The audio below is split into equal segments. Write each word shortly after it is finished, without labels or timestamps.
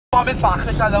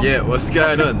Yeah, what's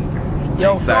going on?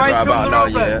 Yo, Lakeside right about now,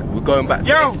 yeah. We're going back to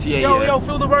STA, Yo,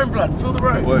 fill the road, blood. Fill the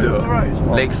road. Fill the road.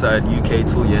 Lakeside UK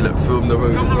tour, yeah. Look, film the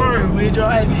road. Film the road. We're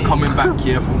just coming back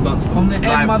here from DUNSTABLE. On the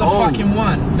end motherfucking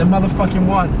one. The motherfucking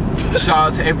one. Shout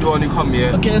out to everyone who come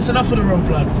here. Okay, it's enough of the road,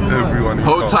 blood. Film us.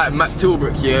 Hold tight, Matt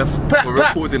Tilbrook here for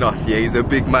recording us, yeah. He's a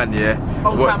big man, yeah.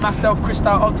 Hold tight myself,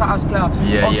 Crystal. Hold tight ice-playa.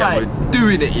 Yeah, we're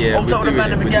doing it, yeah. Hold tight with the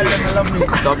man and Miguel, I love me.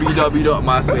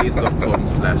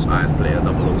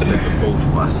 www.myspace.com/ice-playa007, both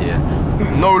of us, yeah.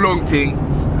 No long thing.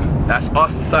 That's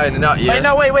us signing out, yeah. Wait,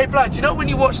 no, wait, blood. You know when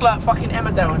you watch like fucking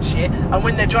Emmerdale and shit, and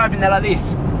when they're driving, they're like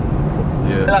this?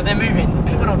 Yeah. They're moving.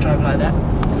 People don't drive like that.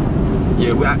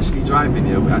 Yeah, we're actually driving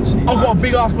here. I've got a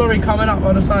big ass lorry coming up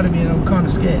on the side of me, and I'm kind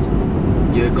of scared.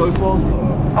 Yeah, go faster.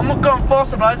 I'm not going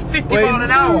faster, blood. It's 50 miles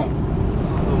an hour.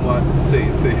 Oh my,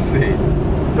 say.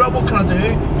 Bro, what can I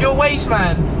do? You're a waste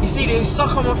man. You see this?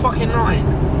 Suck on my fucking line.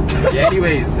 Yeah,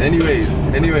 anyways.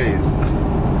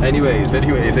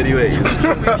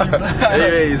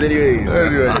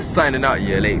 That's signing out,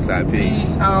 yeah, Lakeside.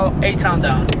 Peace out. 8-town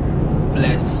down.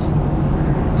 Bless.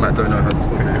 Matt don't know how to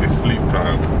stop. It's sleep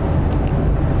time.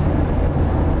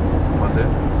 What's it?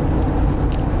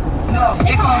 No,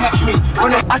 you can't match me.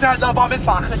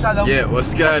 Yeah,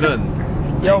 what's going on?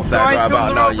 Yo, Lakeside right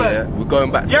about now, yeah. We're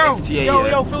going back to STA, yeah.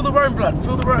 Yo, fill the road, blood.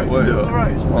 Fill the road. Fill the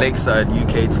road. Lakeside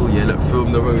UK tour, yeah. Look,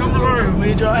 film the road. Film the road.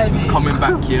 We're just coming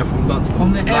back here from DUNSTABLE.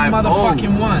 On the end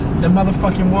motherfucking one. The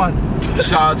motherfucking one.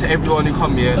 Shout out to everyone who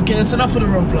come here. Okay, it's enough of the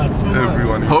road, blood. Film us.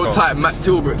 Hold tight, Matt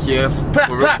Tilbrook here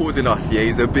for recording us, yeah.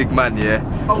 He's a big man, yeah.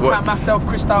 Hold tight myself,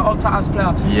 Crystal. Hold tight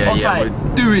ice-playa. Yeah, we're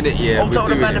doing it, yeah. Hold tight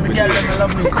with the man and Miguel, I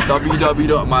love me.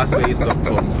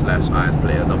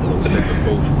 www.myspace.com/ice-playa007,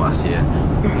 both of us, yeah.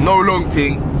 No long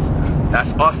thing.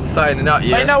 That's us signing out,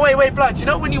 yeah. Wait, no, wait, blood. You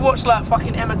know when you watch like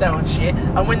fucking Emmerdale and shit,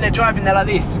 and when they're driving, they're like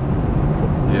this?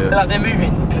 Yeah. They're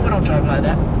moving. People don't drive like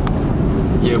that.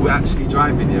 Yeah, we're actually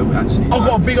driving here. I've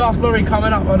got a big ass lorry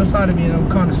coming up on the side of me, and I'm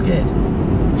kind of scared.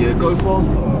 Yeah, go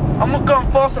faster. I'm not going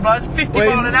faster, blood. It's 50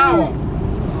 miles an hour.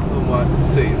 Oh my,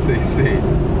 say.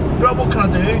 Bro, what can I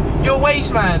do? You're a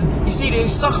waste man. You see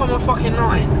this? Suck on my fucking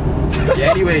line.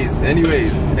 Yeah, anyways. That's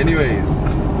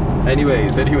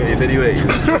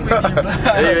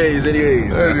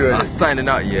us signing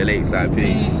out, yeah, Lakeside.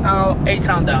 Peace out.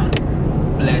 8-town down.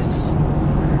 Bless.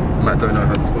 Matt don't know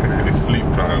how to stop. It's sleep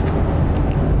time.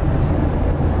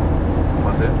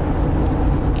 What's it?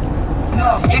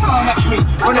 No, you can't match me.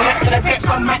 On the next to the pit,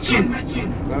 I'm matching.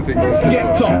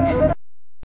 Get top.